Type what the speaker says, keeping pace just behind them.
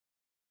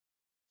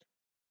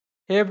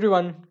Hey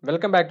everyone,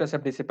 welcome back to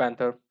SFDC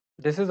Panther.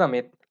 This is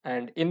Amit,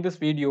 and in this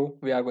video,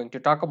 we are going to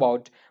talk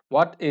about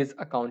what is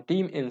account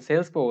team in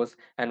Salesforce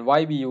and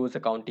why we use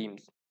account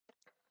teams.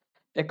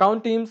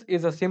 Account teams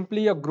is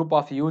simply a group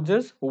of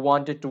users who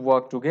wanted to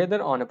work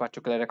together on a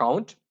particular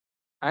account,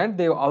 and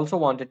they also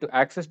wanted to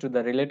access to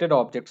the related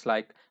objects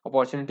like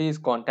opportunities,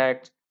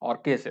 contacts, or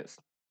cases.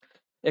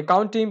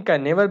 Account team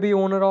can never be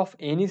owner of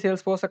any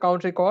Salesforce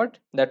account record.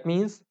 That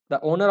means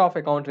the owner of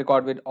account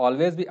record will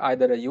always be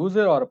either a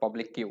user or a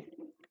public queue,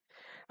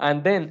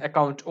 and then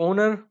account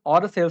owner or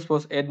a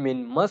Salesforce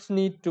admin must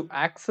need to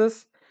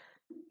access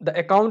the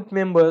account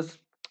members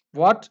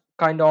what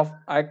kind of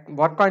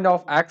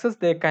access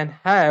they can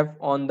have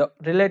on the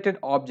related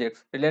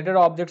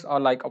objects are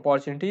like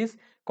opportunities,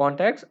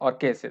 contacts, or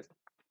cases.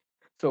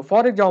 So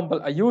for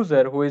example, a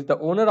user who is the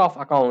owner of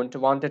account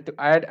wanted to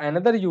add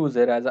another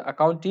user as an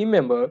account team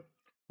member,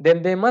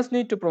 then they must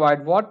need to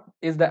provide what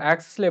is the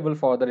access level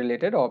for the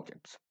related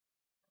objects.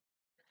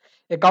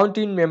 Account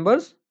team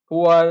members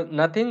who are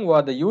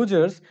the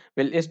users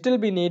will still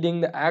be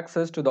needing the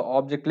access to the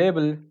object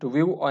label to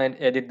view and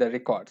edit the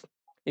records.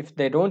 If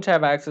they don't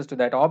have access to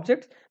that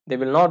object, they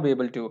will not be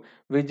able to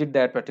visit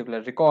that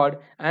particular record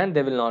and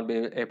they will not be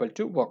able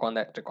to work on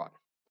that record.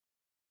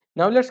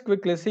 Now let's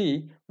quickly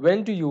see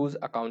when to use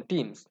account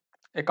teams.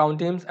 Account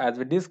teams, as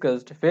we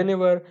discussed,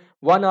 whenever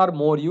one or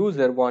more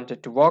user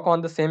wanted to work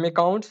on the same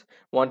accounts,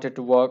 wanted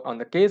to work on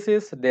the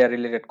cases, their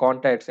related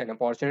contacts and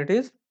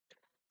opportunities,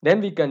 then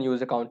we can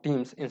use account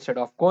teams instead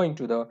of going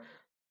to the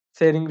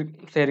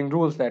sharing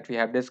rules that we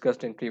have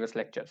discussed in previous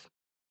lectures.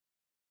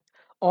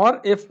 Or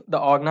if the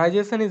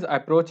organization is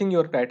approaching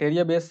your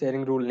criteria based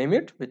sharing rule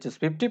limit, which is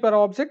 50 per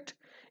object,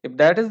 if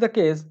that is the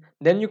case,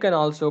 then you can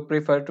also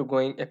prefer to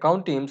going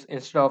account teams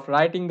instead of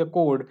writing the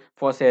code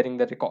for sharing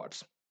the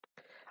records.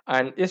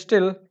 And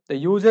still, the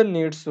user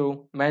needs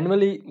to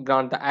manually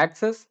grant the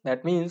access.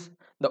 That means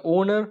the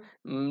owner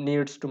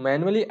needs to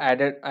manually add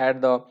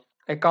the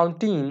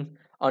account team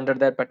under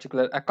that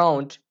particular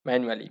account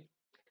manually,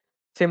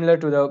 similar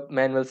to the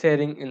manual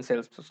sharing in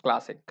Salesforce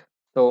Classic.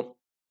 So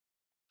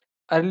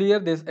earlier,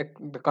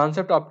 the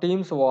concept of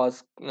teams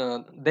was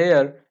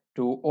there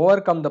to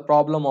overcome the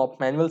problem of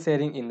manual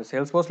sharing in the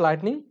Salesforce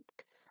Lightning,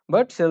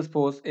 but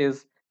Salesforce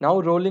is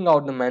now rolling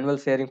out the manual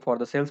sharing for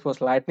the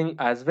Salesforce Lightning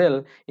as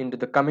well into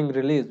the coming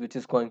release, which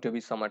is going to be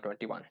summer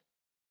 21.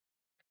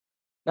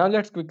 Now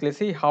let's quickly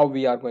see how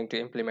we are going to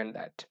implement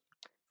that.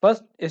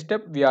 First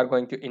step, we are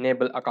going to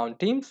enable account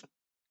teams.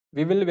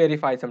 We will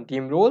verify some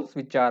team roles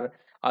which are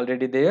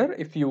already there.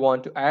 If you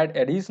want to add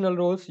additional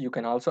roles, you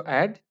can also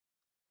add.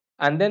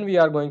 And then we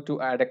are going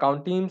to add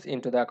account teams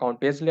into the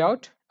account page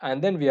layout,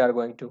 and then we are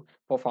going to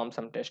perform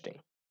some testing.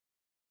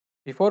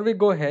 Before we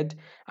go ahead,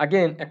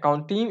 again,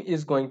 account team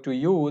is going to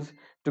use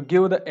to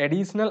give the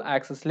additional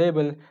access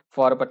label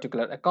for a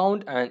particular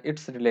account and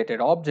its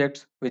related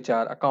objects, which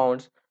are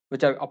accounts,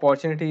 which are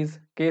opportunities,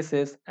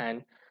 cases,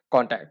 and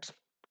contacts.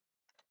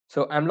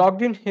 So I'm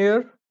logged in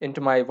here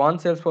into my one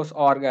Salesforce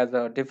org as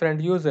a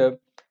different user,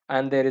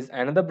 and there is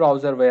another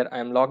browser where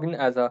I'm logged in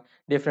as a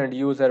different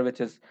user,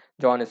 which is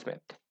John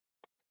Smith.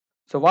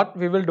 So what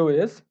we will do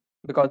is,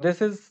 because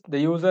this is the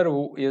user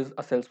who is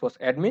a Salesforce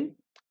admin,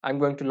 I'm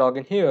going to log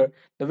in here.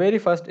 The very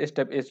first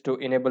step is to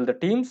enable the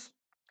teams.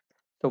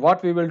 So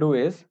what we will do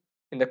is,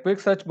 in the quick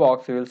search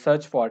box, we will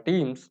search for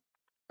teams,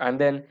 and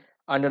then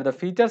under the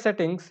feature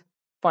settings,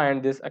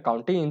 find this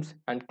account teams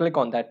and click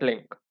on that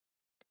link.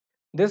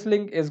 This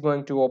link is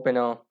going to open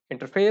a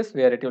interface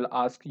where it will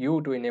ask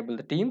you to enable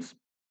the teams.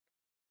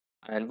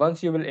 And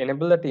once you will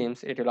enable the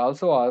teams, it will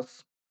also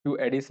ask few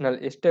additional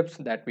steps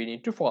that we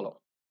need to follow.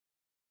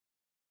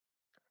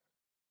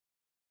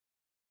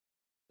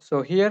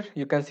 So here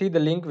you can see the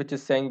link which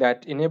is saying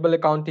that enable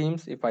account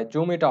teams. If I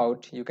zoom it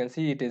out, you can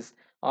see it is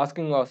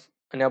asking us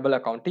enable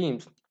account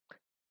teams.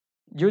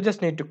 You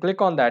just need to click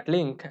on that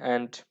link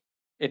and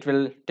it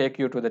will take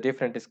you to the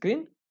different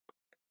screen.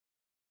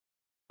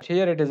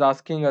 Here it is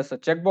asking us a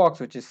checkbox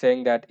which is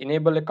saying that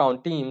enable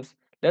account teams.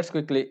 Let's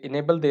quickly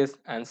enable this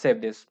and save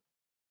this.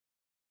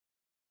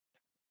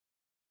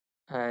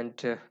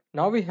 And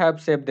now we have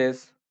saved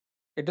this.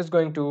 It is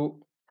going to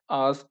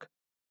ask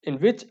in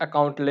which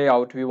account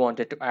layout we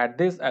wanted to add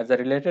this as a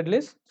related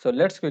list. So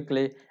let's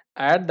quickly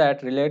add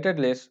that related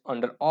list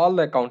under all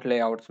the account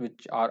layouts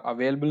which are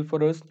available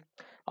for us.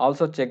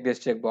 Also check this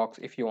checkbox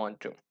if you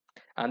want to,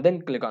 and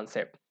then click on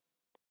save.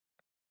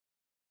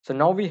 So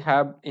now we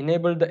have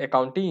enabled the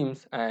account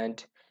teams,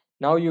 and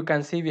now you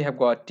can see we have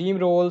got team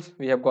roles,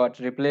 we have got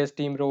replace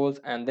team roles,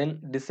 and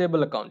then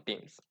disable account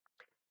teams.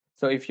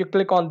 So if you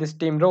click on this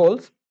team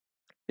roles,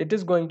 it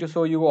is going to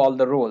show you all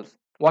the roles.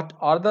 What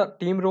are the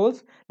team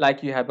roles?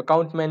 Like you have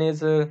account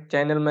manager,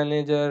 channel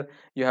manager,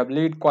 you have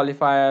lead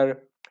qualifier,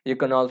 you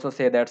can also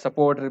say that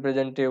support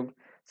representative,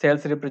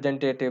 sales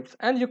representatives,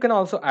 and you can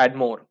also add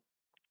more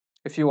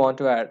if you want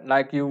to add,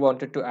 like you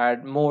wanted to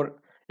add more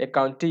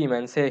account team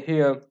and say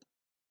here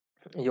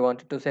you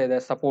wanted to say the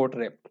support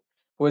rep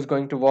who is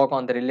going to work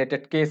on the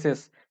related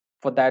cases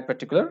for that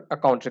particular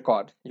account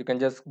record. You can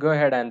just go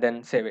ahead and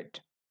then save it.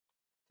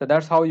 So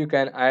that's how you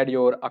can add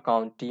your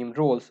account team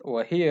roles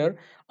over here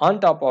on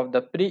top of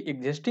the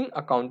pre-existing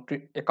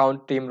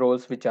account team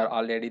roles which are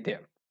already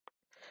there.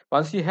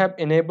 Once you have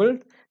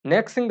enabled,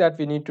 next thing that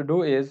we need to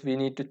do is we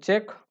need to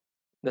check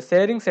the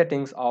sharing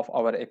settings of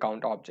our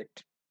account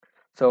object.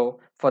 So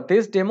for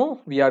this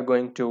demo, we are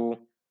going to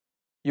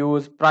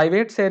use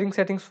private sharing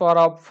settings for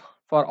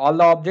all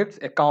the objects,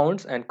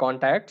 accounts and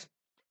contacts,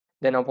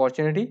 then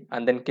opportunity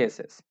and then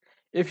cases.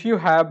 If you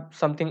have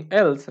something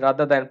else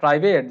rather than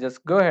private,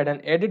 just go ahead and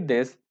edit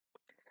this.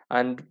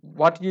 And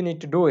what you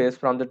need to do is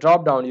from the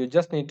drop down, you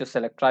just need to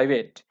select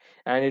private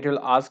and it will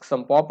ask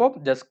some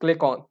pop-up. Just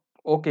click on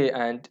OK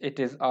and it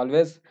is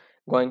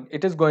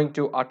going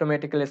to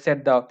automatically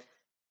set the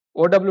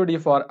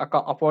OWD for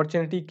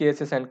opportunity,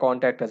 cases and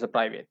contact as a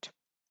private.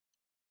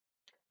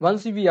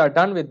 Once we are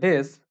done with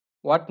this,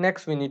 what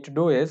next we need to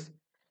do is,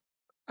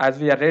 as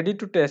we are ready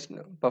to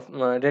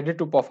ready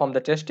to perform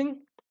the testing,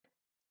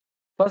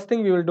 first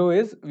thing we will do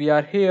is we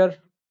are here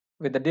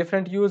with a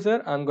different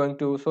user. I'm going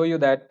to show you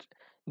that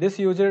this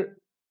user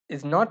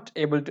is not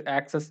able to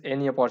access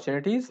any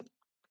opportunities,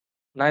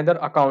 neither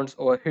accounts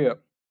over here.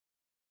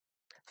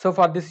 So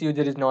far this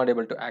user is not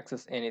able to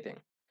access anything.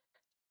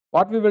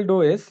 What we will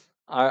do is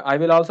I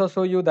will also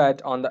show you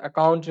that on the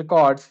account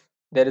records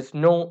there is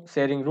no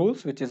sharing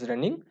rules which is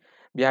running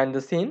behind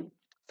the scene.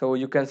 So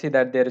you can see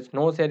that there is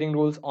no sharing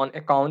rules on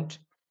account,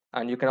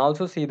 and you can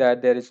also see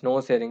that there is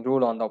no sharing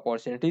rule on the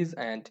opportunities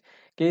and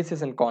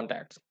cases and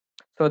contacts,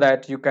 so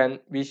that you can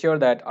be sure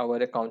that our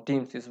account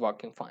teams is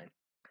working fine.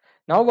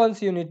 Now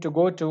once you need to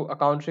go to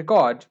account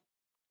record,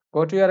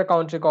 go to your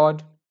account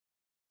record,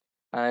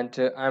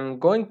 and I'm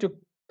going to,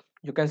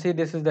 you can see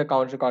this is the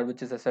account record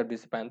which is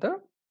SFDC Panther.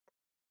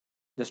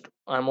 Just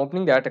I'm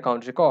opening that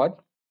account record.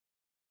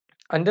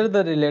 Under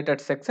the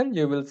related section,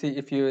 you will see,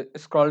 if you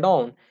scroll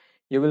down,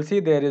 you will see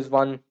there is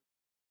one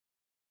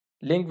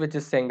link which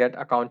is saying that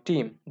account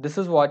team. This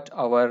is what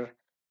our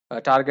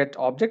target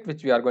object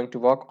which we are going to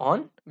work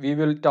on. We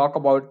will talk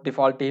about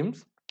default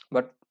teams,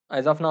 but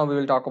as of now we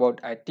will talk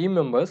about team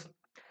members.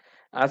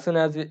 As soon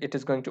as it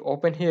is going to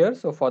open here,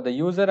 so for the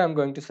user I'm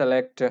going to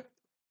select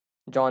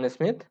John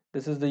Smith.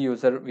 This is the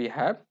user we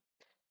have,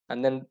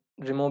 and then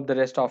remove the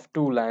rest of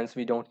two lines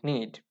we don't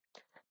need.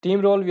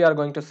 Team role we are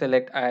going to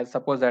select as,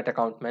 suppose that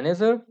account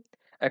manager.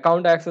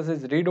 Account access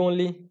is read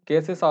only,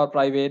 cases are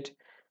private,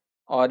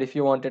 or if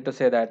you wanted to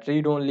say that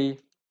read only,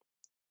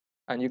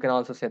 and you can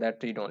also say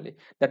that read only.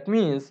 That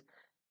means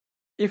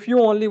if you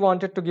only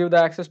wanted to give the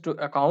access to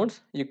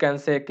accounts, you can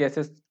say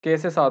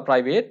cases are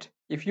private.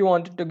 If you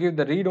wanted to give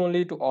the read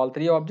only to all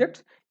three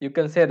objects, you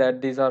can say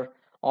that these are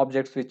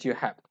objects which you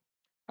have,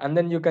 and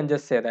then you can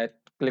just say that,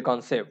 click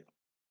on save.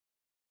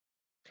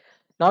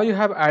 Now you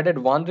have added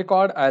one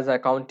record as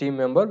account team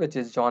member, which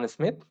is John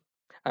Smith,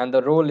 and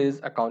the role is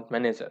account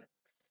manager.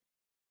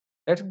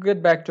 Let's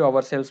get back to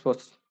our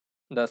Salesforce,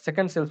 the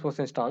second Salesforce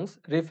instance,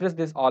 refresh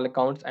this all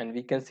accounts, and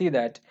we can see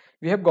that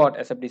we have got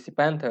SFDC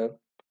Panther,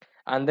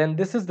 and then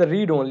this is the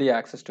read-only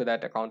access to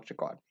that account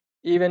record.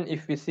 Even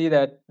if we see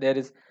that there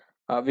is,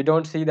 we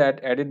don't see that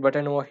edit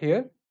button over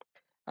here,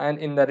 and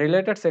in the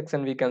related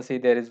section we can see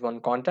there is one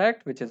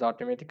contact which is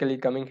automatically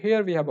coming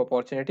here. We have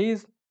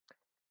opportunities,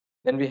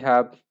 then we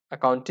have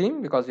account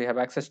team because we have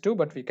access to,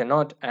 but we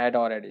cannot add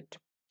or edit.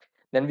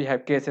 Then we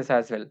have cases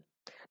as well.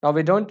 Now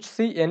we don't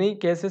see any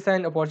cases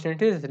and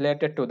opportunities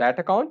related to that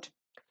account.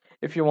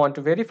 If you want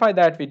to verify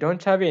that we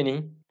don't have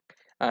any,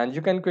 and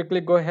you can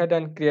quickly go ahead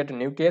and create a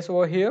new case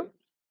over here.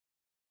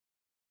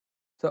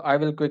 So I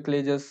will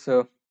quickly just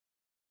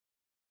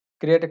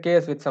create a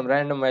case with some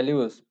random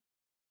values.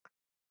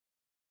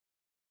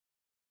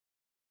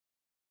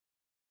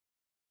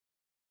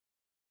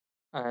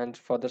 And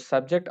for the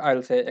subject,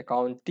 I'll say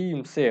account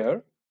team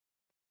share.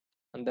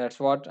 And that's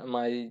what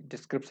my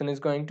description is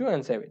going to,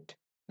 and save it.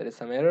 There is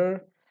some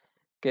error.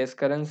 Case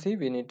currency,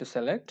 we need to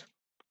select.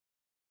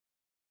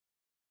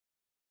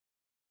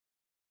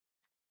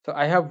 So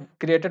I have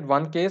created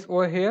one case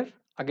over here.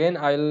 Again,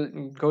 I'll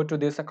go to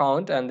this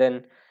account and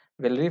then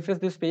we'll refresh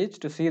this page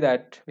to see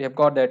that we have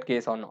got that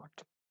case or not.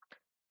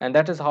 And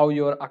that is how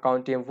your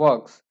account team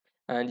works.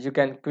 And you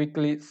can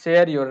quickly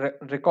share your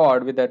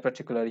record with that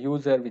particular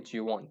user which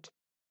you want.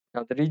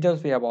 Now the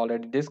regions we have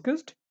already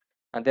discussed,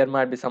 and there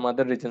might be some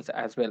other regions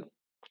as well.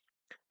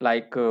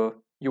 Like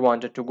you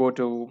wanted to go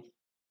to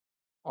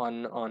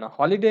on a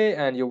holiday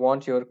and you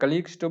want your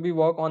colleagues to be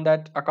work on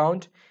that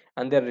account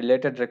and their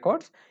related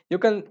records, you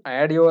can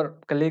add your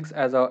colleagues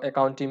as a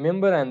account team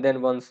member, and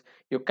then once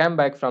you come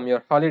back from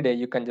your holiday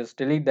you can just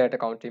delete that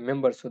account team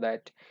member, so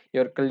that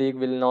your colleague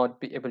will not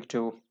be able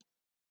to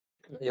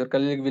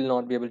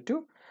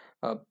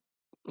uh,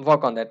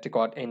 work on that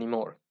record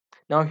anymore.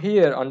 Now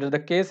here under the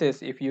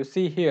cases, if you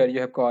see here, you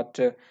have got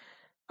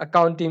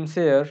account team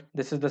share.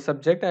 This is the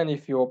subject, and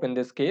if you open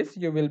this case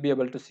you will be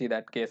able to see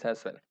that case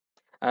as well.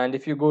 And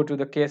if you go to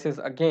the cases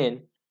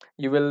again,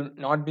 you will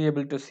not be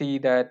able to see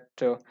that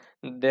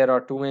there are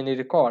too many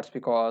records,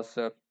 because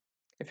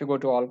if you go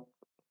to all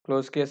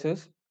closed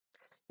cases,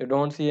 you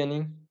don't see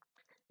any.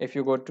 If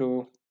you go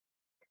to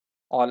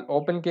all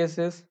open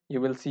cases, you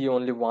will see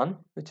only one,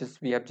 which is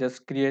we have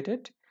just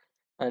created.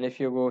 And if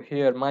you go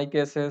here, my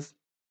cases,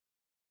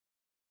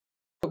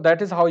 so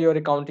that is how your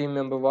account team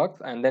member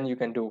works. And then you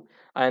can do,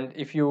 and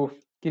if you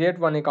create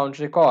one account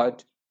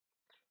record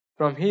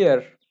from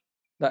here,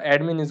 the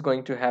admin is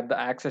going to have the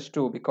access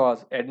to,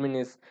 because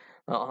admin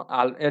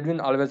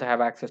always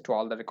have access to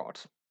all the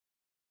records.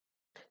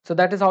 So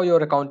that is how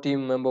your account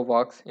team member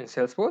works in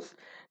Salesforce.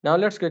 Now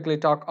let's quickly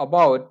talk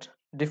about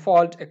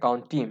default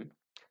account team.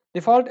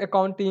 Default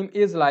account team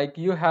is like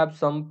you have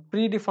some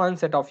predefined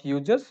set of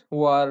users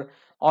who are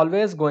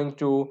always going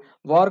to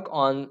work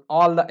on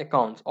all the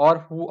accounts, or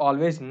who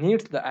always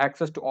needs the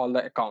access to all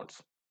the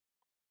accounts.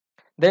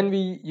 Then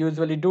we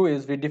usually do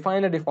is we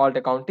define a default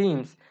account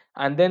teams,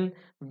 and then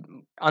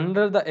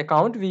under the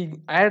account we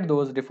add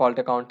those default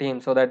account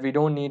teams, so that we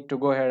don't need to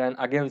go ahead and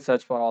again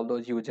search for all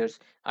those users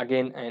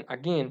again and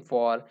again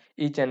for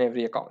each and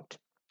every account.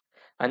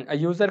 And a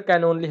user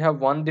can only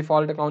have one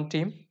default account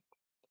team.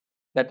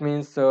 That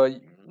means the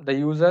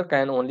user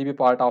can only be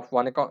part of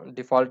one account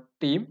default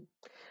team.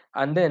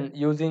 And then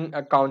using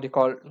account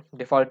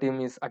default team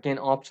is again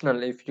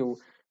optional. If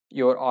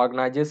your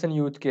organization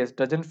use case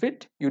doesn't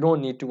fit, you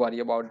don't need to worry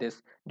about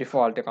this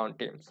default account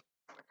teams.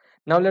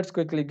 Now let's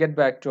quickly get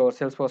back to our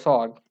Salesforce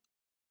org,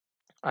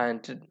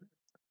 and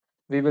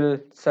we will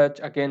search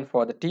again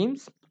for the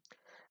teams.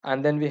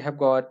 And then we have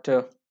got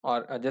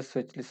or just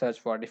quickly search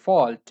for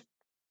default,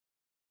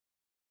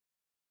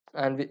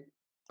 and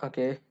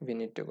we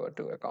need to go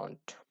to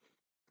account.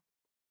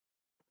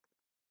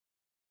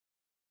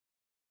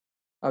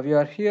 We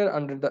are here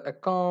under the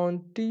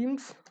account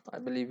teams. I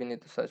believe we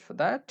need to search for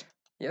that.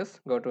 Yes,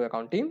 go to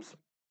account teams,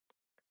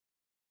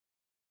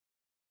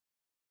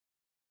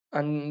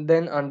 and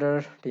then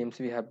under teams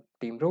we have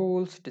team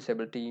roles,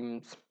 disable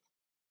teams.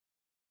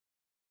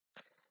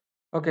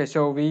 Okay,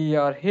 so we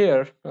are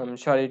here. I'm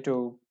sorry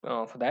to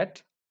for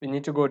that. We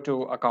need to go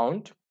to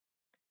account,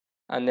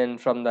 and then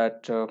from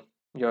that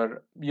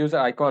your user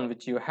icon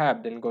which you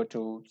have, then go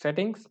to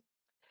settings,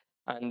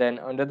 and then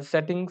under the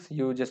settings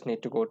you just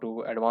need to go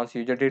to advanced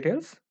user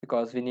details,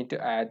 because we need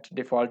to add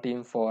default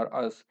team for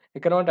us.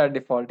 We cannot add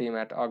default team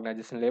at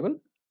organization level.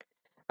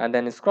 And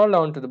then scroll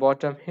down to the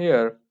bottom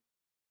here,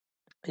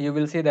 you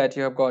will see that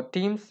you have got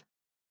teams,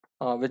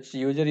 which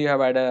user you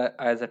have added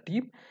as a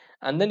team,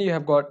 and then you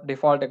have got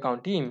default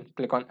account team.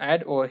 Click on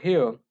add over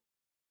here,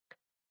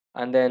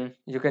 and then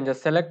you can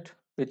just select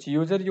which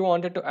user you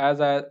wanted to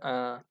add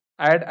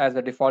as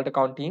a default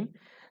account team.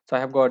 So I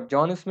have got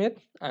John Smith,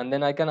 and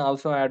then I can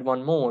also add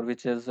one more,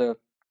 which is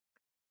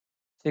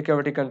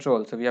security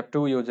control. So we have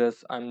two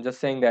users. I'm just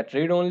saying that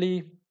read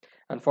only,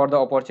 and for the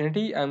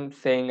opportunity I'm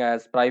saying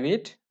as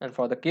private, and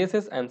for the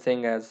cases I'm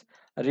saying as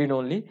read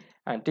only.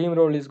 And team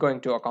role is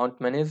going to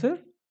account manager,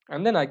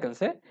 and then I can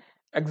say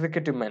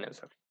executive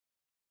manager.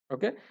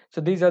 Okay, so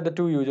these are the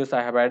two users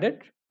I have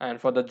added, and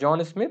for the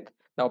John Smith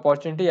the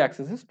opportunity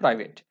access is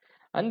private,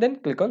 and then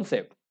click on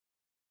save.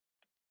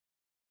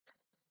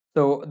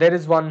 So there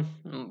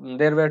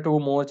were two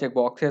more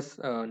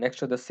checkboxes next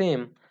to the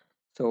same.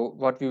 So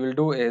what we will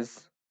do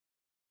is,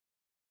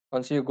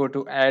 once you go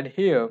to add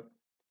here,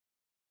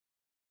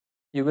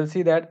 you will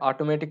see that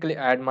automatically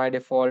add my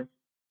default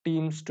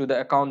teams to the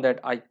account that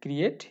I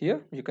create.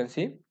 Here you can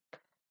see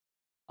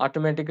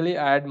automatically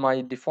add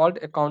my default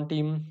account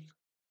team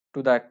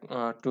to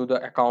the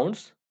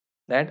accounts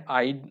that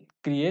I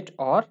create,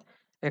 or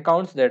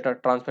accounts that are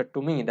transferred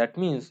to me. That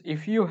means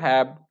if you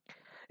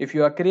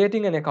are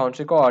creating an account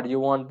record, you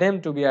want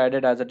them to be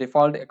added as a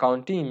default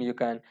account team, you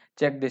can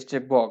check this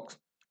checkbox,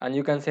 and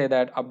you can say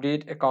that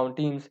update account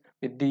teams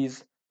with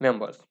these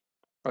members.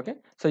 Okay,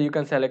 so you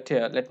can select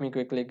here. Let me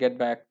quickly get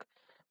back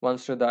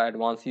once to the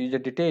advanced user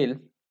detail.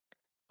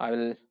 I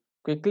will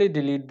quickly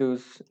delete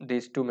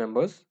these two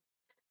members,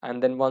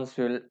 and then once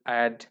we'll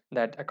add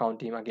that account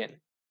team again.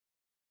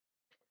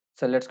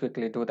 So let's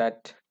quickly do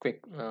that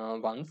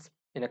once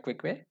in a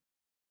quick way.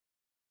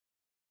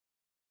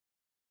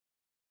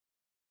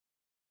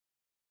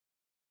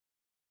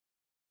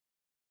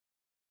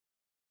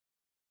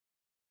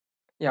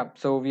 Yeah,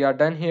 so we are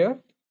done here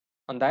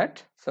on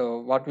that. So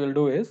what we'll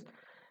do is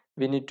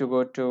we need to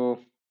go to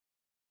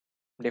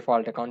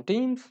default account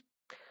teams,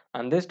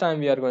 and this time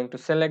we are going to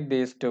select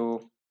these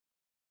two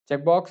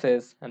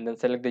checkboxes, and then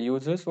select the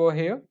users over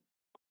here.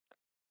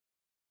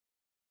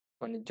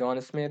 One is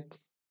John Smith,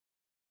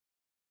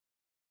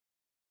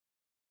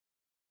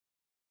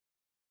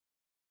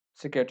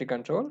 security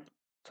control.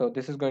 So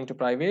this is going to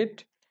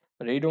private,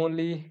 read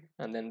only,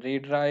 and then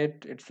read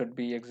write. It should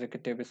be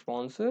executive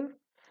sponsor,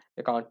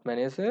 account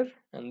manager,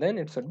 and then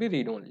it should be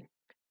read only.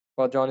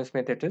 For John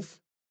Smith it is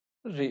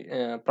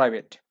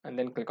private, and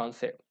then click on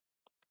save.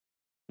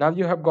 Now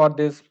you have got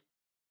this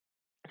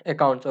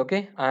accounts.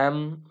 Okay,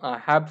 I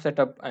have set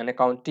up an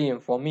account team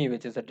for me,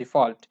 which is a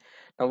default.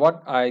 Now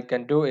what I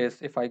can do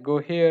is, if I go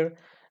here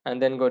and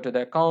then go to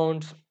the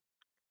accounts,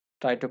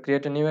 try to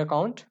create a new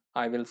account,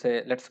 I will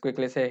say, let's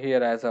quickly say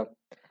here as a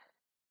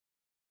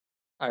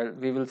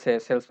we will say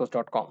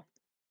salesforce.com,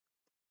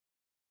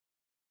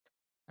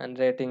 and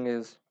rating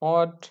is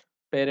hot,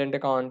 parent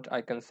account,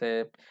 I can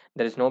say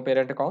there is no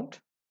parent account,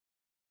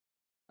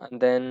 and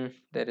then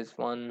there is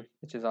one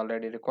which is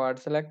already required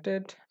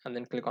selected, and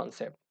then click on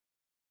save.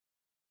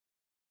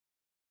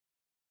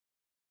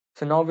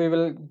 So now we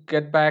will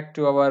get back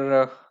to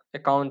our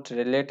account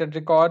related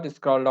record.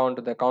 Scroll down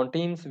to the account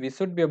teams. We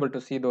should be able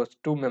to see those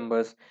two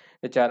members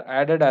which are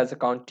added as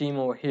account team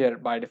over here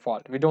by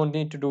default. We don't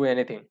need to do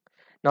anything.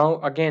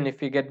 Now again, if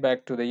we get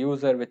back to the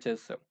user, which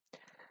is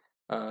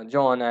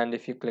John, and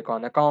if you click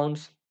on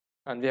accounts,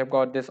 and we have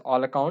got this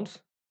all accounts.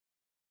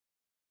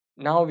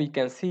 Now we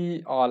can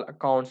see all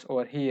accounts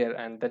over here,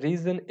 and the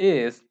reason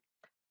is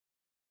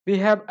we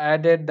have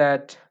added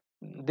that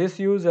this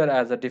user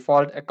as a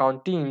default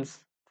account teams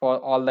for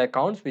all the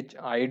accounts which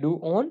I do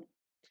own.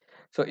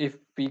 So if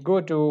we go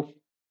to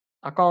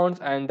accounts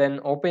and then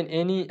open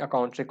any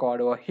account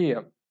record over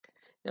here,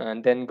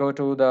 and then go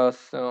to the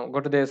go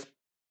to this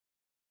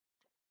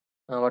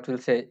what we'll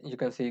say, you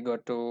can see go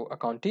to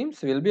account teams,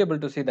 so we'll be able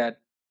to see that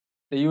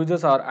the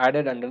users are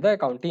added under the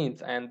account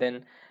teams, and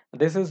then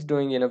this is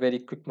doing in a very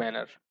quick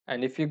manner.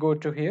 And if you go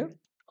to here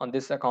on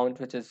this account,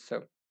 which is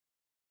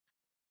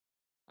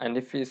and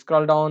if we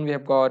scroll down, we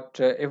have got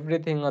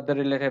everything other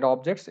related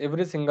objects,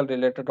 every single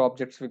related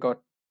objects we got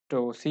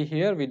to see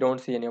here. We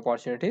don't see any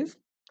opportunities,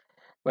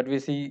 but we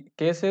see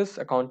cases,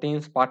 account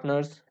teams,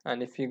 partners.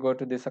 And if you go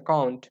to this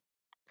account,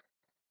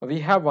 we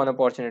have one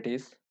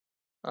opportunities,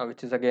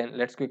 which is, again,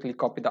 let's quickly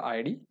copy the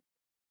ID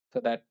so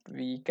that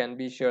we can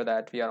be sure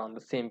that we are on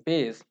the same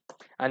page.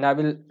 And I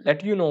will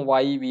let you know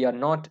why we are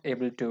not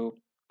able to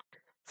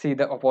see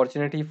the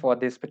opportunity for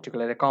this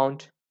particular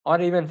account, or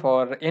even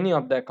for any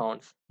of the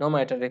accounts, no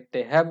matter if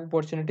they have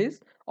opportunities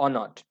or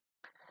not.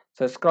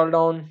 So scroll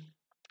down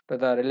to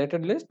the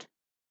related list.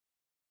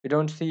 We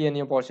don't see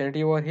any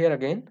opportunity over here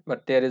again,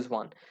 but there is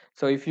one.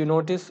 So if you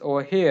notice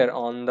over here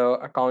on the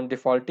account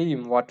default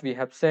team, what we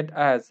have set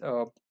as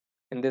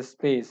in this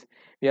space,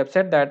 we have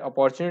said that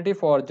opportunity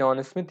for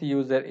John Smith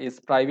user is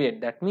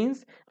private. That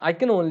means I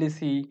can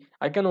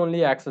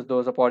only access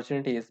those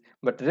opportunities,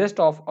 but rest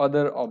of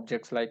other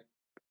objects like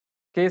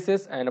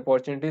cases and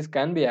opportunities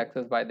can be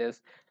accessed by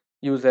this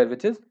user,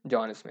 which is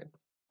John Smith.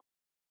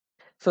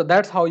 So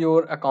that's how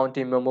your account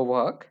team member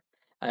work.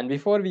 And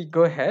before we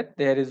go ahead,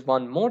 there is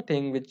one more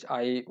thing which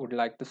I would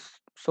like to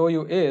show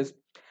you is,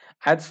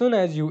 as soon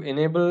as you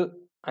enable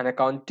an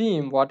account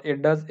team, what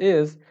it does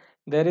is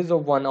there is a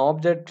one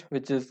object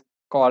which is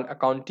called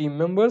account team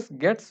members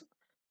get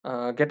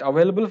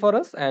available for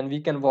us, and we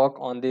can work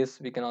on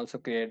this. We can also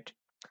create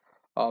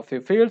a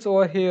few fields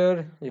over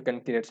here. You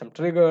can create some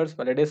triggers,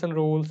 validation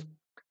rules.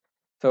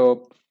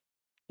 So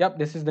yep,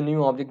 this is the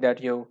new object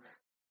that you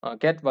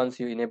get once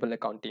you enable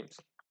account teams.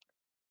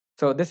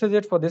 So this is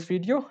it for this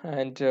video,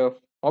 and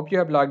hope you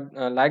have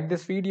liked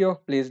this video.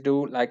 Please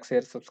do like,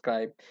 share,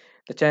 subscribe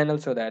the channel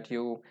so that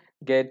you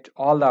get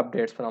all the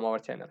updates from our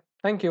channel.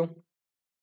 Thank you.